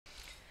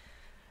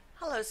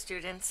Hello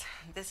students,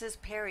 this is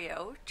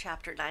Perio,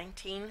 Chapter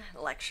 19,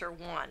 Lecture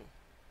 1.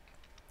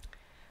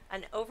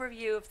 An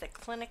overview of the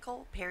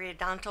Clinical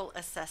Periodontal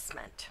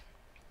Assessment.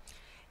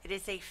 It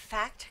is a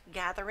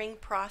fact-gathering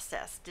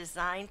process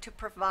designed to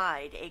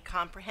provide a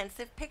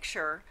comprehensive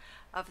picture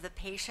of the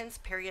patient's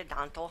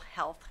periodontal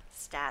health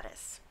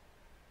status.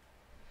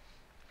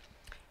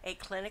 A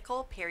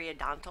clinical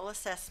periodontal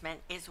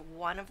assessment is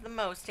one of the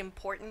most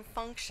important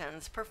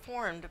functions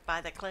performed by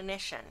the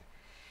clinician.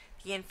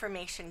 The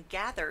information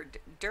gathered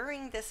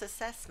during this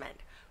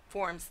assessment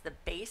forms the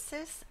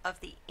basis of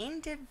the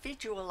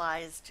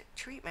individualized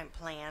treatment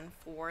plan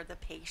for the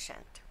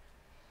patient.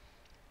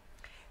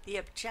 The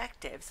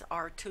objectives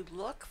are to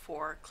look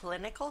for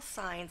clinical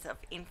signs of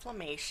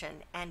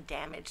inflammation and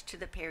damage to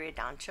the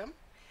periodontium,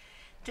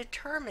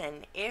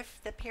 determine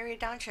if the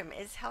periodontium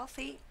is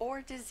healthy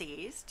or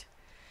diseased,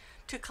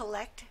 to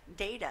collect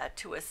data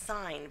to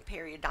assign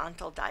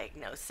periodontal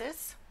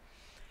diagnosis,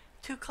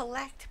 to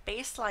collect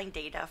baseline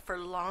data for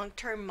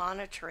long-term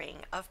monitoring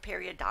of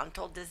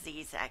periodontal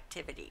disease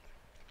activity.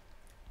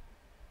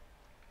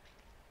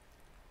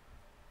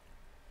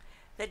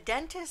 The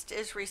dentist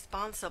is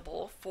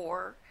responsible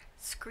for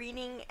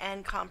screening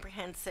and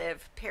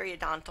comprehensive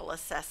periodontal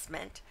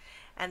assessment,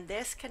 and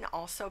this can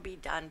also be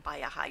done by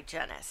a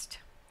hygienist.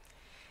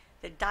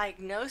 The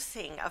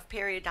diagnosing of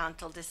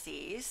periodontal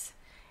disease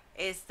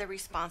is the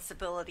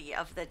responsibility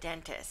of the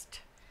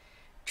dentist.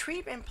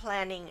 Treatment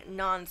planning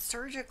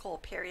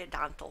non-surgical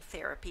periodontal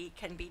therapy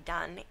can be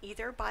done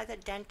either by the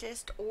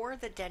dentist or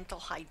the dental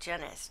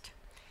hygienist.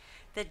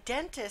 The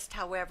dentist,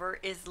 however,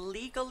 is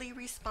legally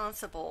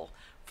responsible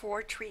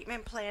for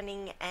treatment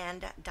planning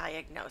and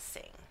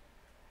diagnosing.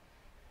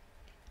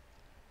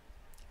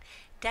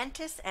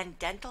 Dentists and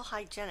dental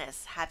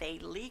hygienists have a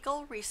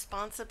legal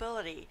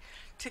responsibility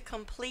to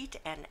complete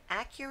an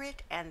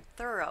accurate and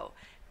thorough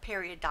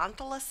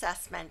periodontal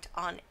assessment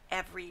on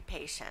every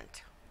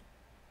patient.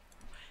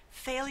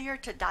 Failure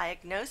to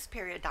diagnose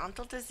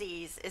periodontal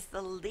disease is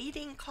the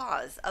leading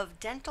cause of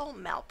dental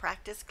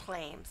malpractice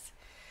claims.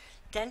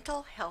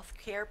 Dental health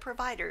care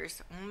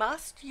providers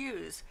must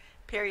use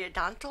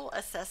periodontal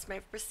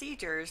assessment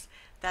procedures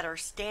that are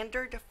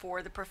standard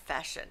for the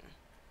profession.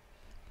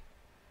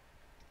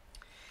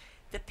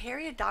 The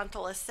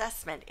periodontal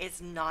assessment is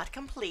not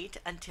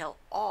complete until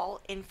all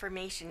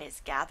information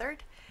is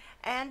gathered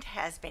and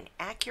has been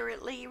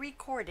accurately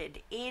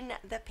recorded in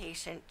the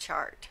patient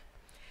chart.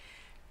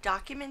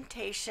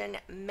 Documentation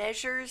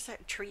measures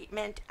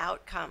treatment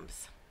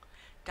outcomes.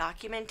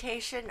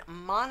 Documentation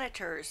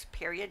monitors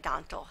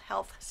periodontal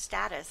health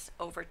status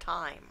over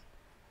time.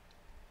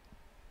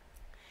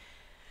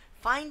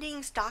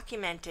 Findings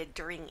documented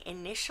during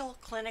initial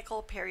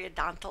clinical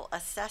periodontal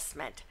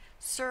assessment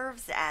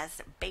serves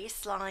as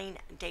baseline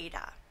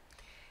data.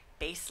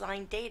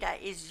 Baseline data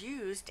is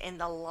used in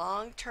the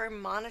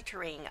long-term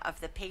monitoring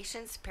of the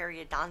patient's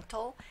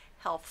periodontal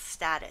health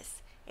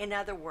status. In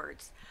other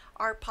words,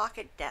 are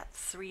pocket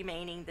depths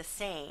remaining the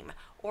same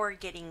or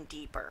getting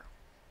deeper?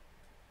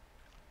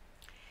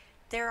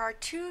 There are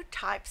two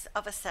types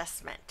of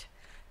assessment: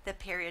 the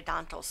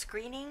periodontal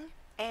screening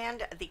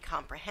and the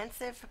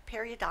comprehensive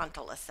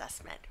periodontal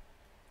assessment.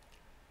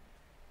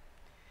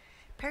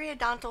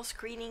 Periodontal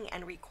screening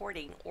and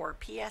recording, or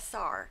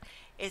PSR,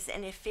 is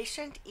an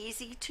efficient,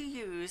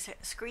 easy-to-use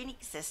screening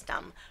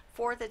system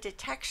for the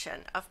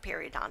detection of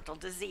periodontal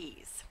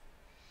disease.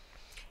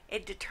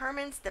 It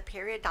determines the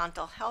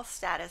periodontal health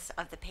status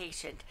of the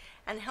patient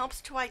and helps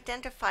to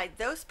identify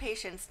those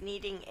patients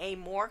needing a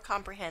more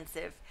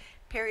comprehensive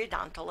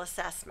periodontal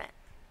assessment.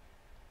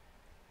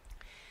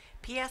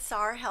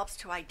 PSR helps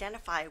to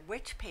identify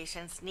which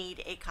patients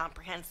need a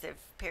comprehensive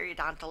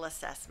periodontal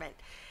assessment,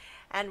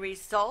 and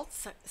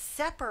results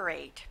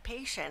separate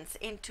patients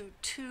into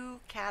two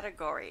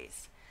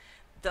categories: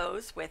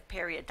 those with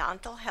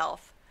periodontal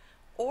health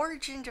or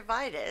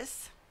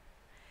gingivitis,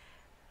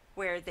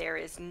 where there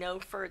is no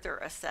further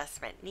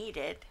assessment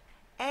needed,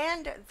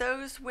 and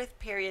those with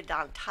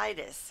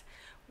periodontitis,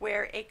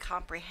 where a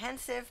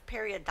comprehensive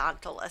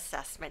periodontal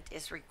assessment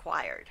is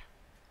required.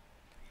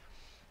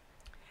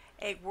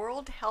 A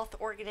World Health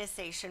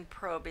Organization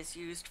probe is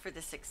used for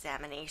this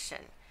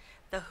examination.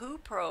 The WHO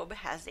probe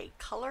has a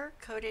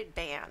color-coded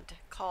band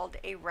called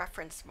a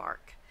reference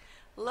mark,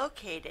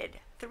 located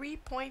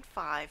 3.5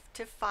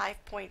 to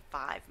 5.5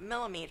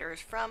 millimeters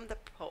from the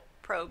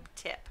probe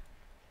tip.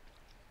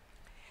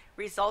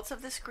 Results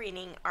of the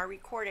screening are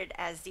recorded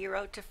as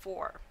 0 to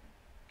 4.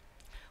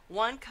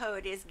 One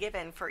code is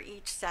given for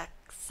each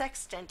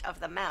sextant of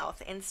the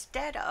mouth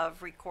instead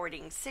of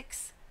recording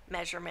 6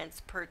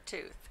 measurements per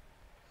tooth.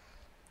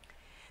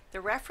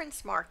 The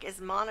reference mark is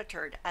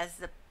monitored as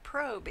the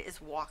probe is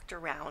walked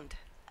around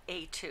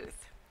a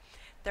tooth.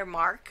 The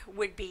mark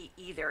would be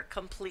either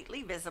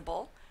completely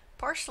visible,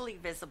 partially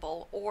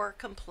visible, or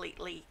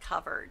completely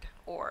covered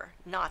or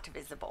not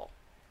visible.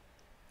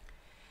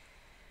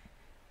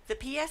 The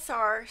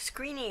PSR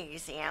screening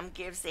exam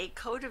gives a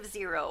code of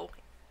 0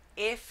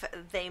 if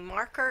the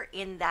marker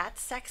in that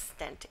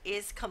sextant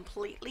is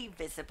completely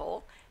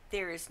visible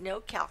there is no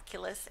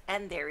calculus,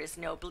 and there is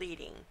no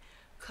bleeding.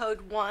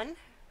 Code 1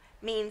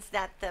 means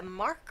that the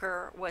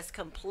marker was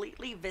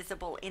completely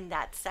visible in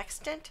that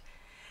sextant,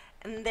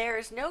 and there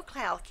is no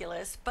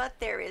calculus, but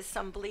there is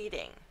some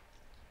bleeding.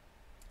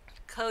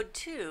 Code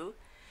 2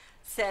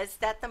 says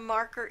that the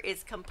marker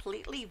is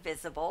completely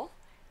visible,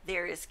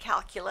 there is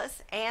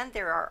calculus, and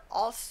there are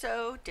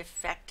also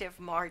defective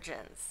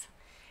margins.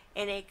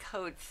 In a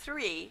code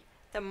 3,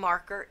 the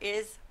marker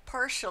is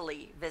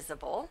partially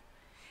visible.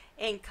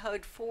 In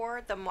code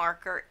 4, the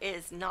marker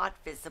is not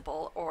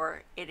visible,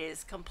 or it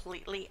is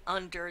completely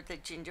under the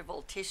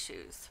gingival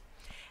tissues.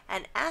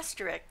 An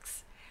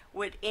asterisk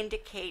would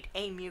indicate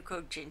a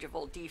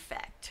mucogingival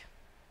defect.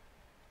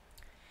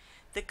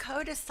 The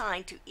code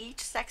assigned to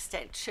each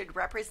sextant should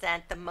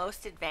represent the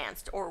most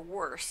advanced or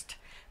worst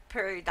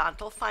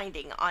periodontal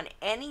finding on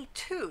any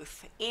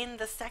tooth in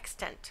the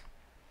sextant.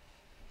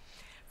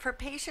 For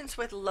patients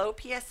with low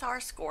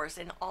PSR scores,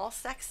 in all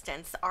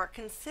sextants are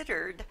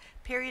considered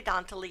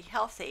periodontally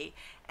healthy,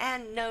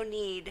 and no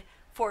need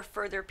for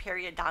further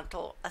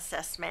periodontal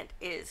assessment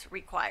is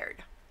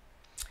required.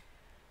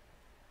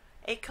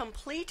 A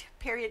complete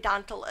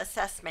periodontal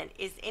assessment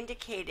is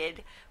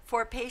indicated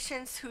for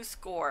patients who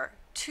score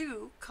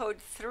 2 code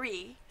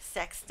 3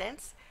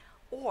 sextants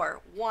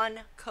or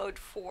 1 code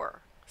 4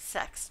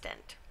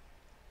 sextant.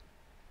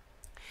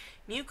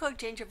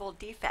 Mucogingival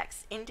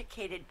defects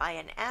indicated by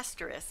an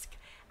asterisk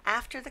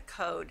after the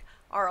code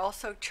are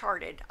also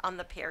charted on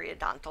the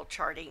periodontal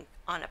charting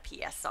on a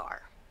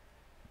PSR.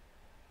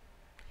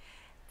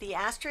 The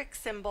asterisk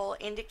symbol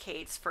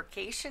indicates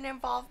furcation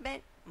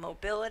involvement,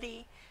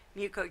 mobility,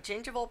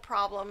 mucogingival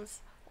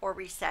problems, or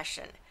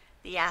recession.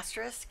 The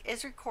asterisk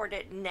is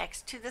recorded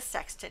next to the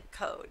sextant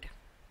code.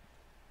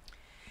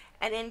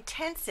 An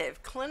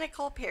intensive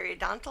clinical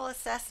periodontal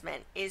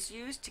assessment is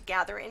used to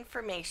gather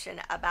information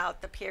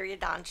about the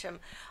periodontium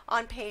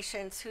on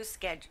patients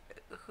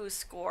who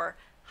score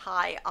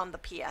high on the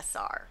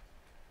PSR.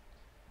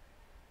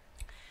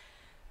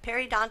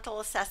 Periodontal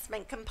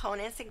assessment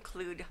components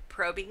include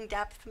probing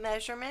depth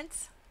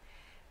measurements,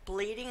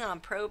 bleeding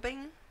on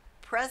probing,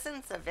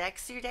 presence of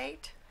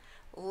exudate,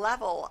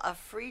 level of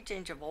free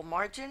gingival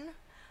margin,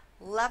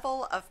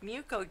 level of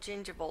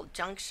mucogingival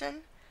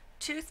junction,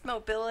 tooth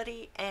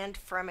mobility, and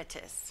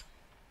fremitus.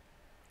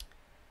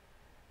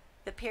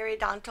 The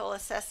periodontal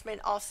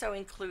assessment also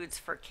includes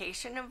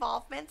furcation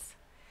involvements,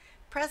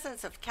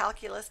 presence of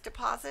calculus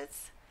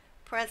deposits,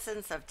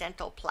 presence of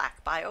dental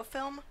plaque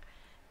biofilm,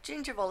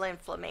 gingival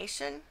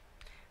inflammation,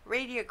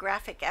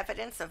 radiographic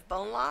evidence of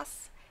bone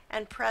loss,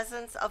 and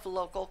presence of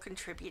local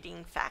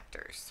contributing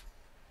factors.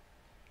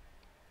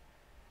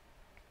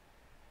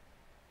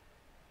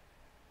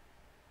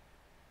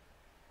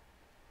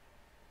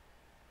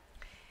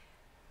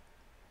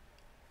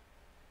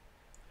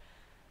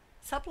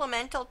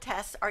 Supplemental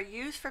tests are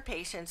used for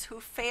patients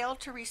who fail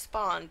to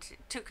respond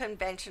to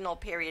conventional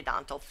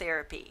periodontal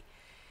therapy.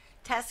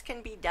 Tests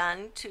can be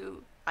done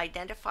to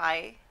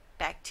identify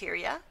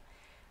bacteria.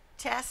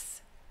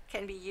 Tests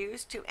can be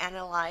used to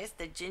analyze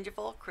the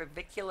gingival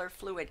crevicular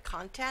fluid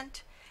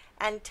content,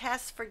 and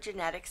tests for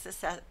genetic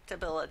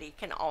susceptibility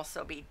can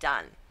also be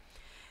done.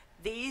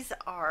 These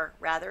are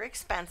rather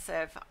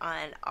expensive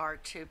and are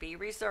to be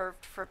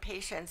reserved for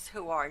patients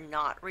who are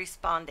not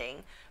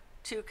responding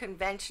to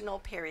conventional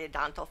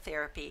periodontal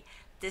therapy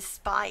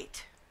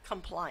despite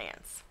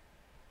compliance.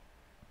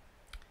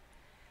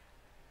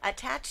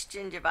 Attached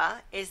gingiva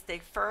is the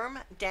firm,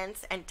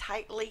 dense, and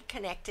tightly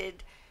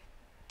connected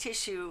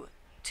tissue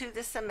to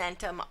the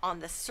cementum on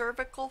the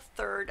cervical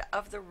third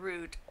of the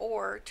root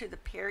or to the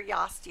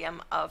periosteum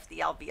of the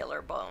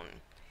alveolar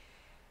bone.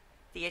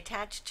 The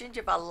attached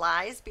gingiva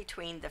lies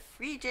between the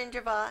free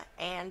gingiva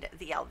and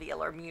the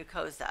alveolar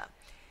mucosa.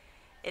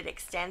 It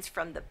extends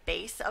from the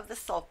base of the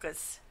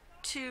sulcus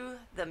to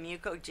the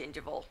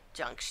mucogingival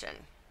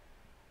junction.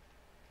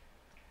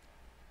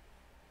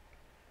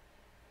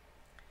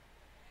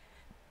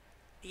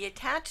 The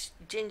attached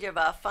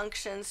gingiva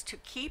functions to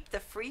keep the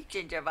free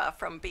gingiva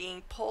from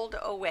being pulled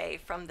away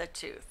from the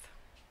tooth.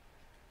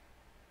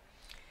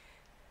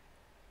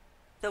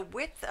 The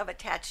width of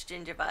attached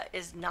gingiva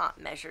is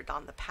not measured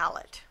on the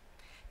palate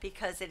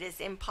because it is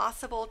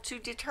impossible to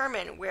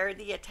determine where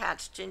the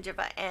attached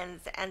gingiva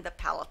ends and the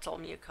palatal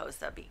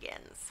mucosa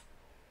begins.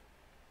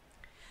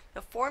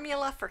 The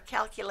formula for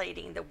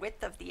calculating the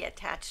width of the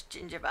attached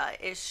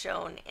gingiva is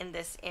shown in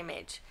this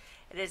image.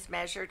 It is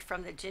measured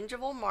from the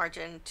gingival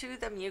margin to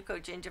the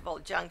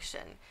mucogingival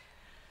junction.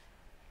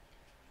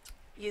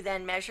 You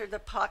then measure the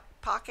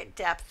pocket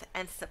depth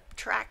and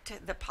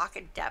subtract the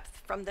pocket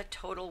depth from the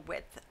total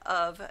width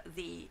of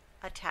the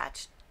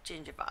attached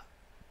gingiva.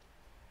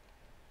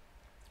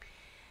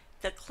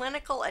 The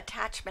clinical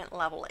attachment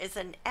level is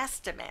an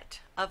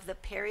estimate of the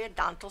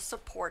periodontal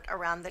support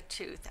around the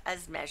tooth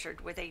as measured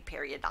with a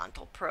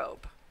periodontal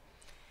probe.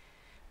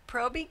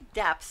 Probing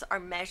depths are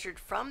measured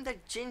from the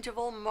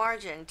gingival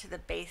margin to the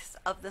base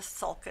of the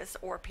sulcus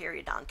or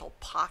periodontal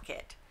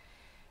pocket.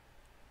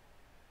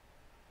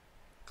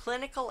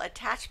 Clinical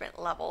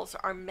attachment levels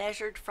are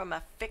measured from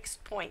a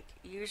fixed point,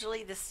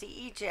 usually the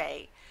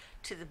CEJ,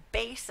 to the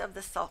base of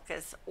the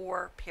sulcus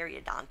or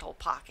periodontal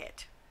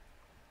pocket.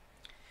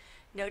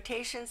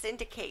 Notations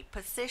indicate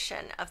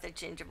position of the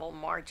gingival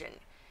margin.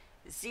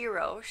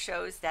 0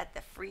 shows that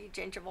the free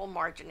gingival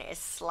margin is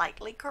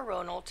slightly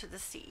coronal to the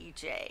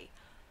CEJ.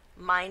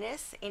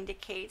 Minus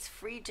indicates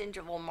free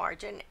gingival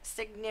margin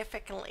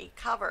significantly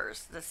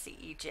covers the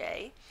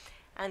CEJ,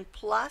 and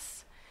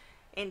plus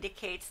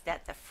indicates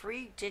that the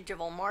free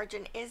gingival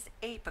margin is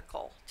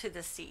apical to the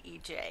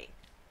CEJ.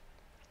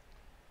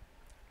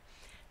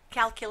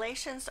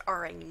 Calculations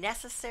are a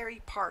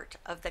necessary part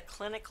of the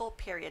clinical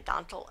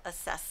periodontal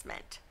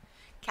assessment.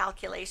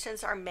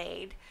 Calculations are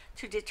made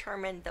to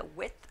determine the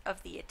width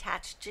of the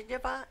attached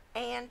gingiva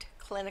and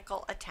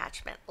clinical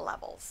attachment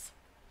levels.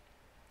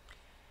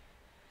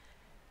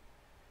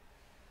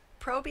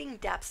 Probing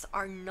depths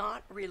are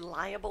not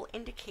reliable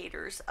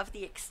indicators of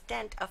the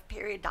extent of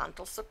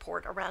periodontal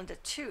support around a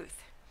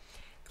tooth.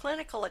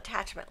 Clinical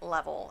attachment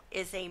level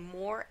is a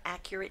more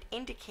accurate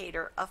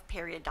indicator of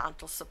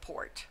periodontal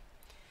support.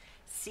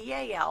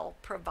 CAL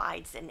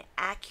provides an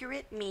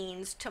accurate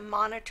means to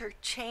monitor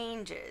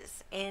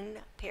changes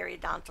in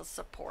periodontal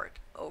support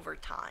over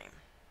time.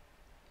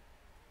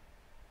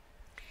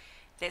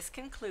 This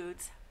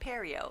concludes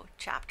Perio,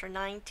 Chapter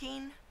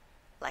 19,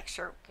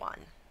 Lecture 1.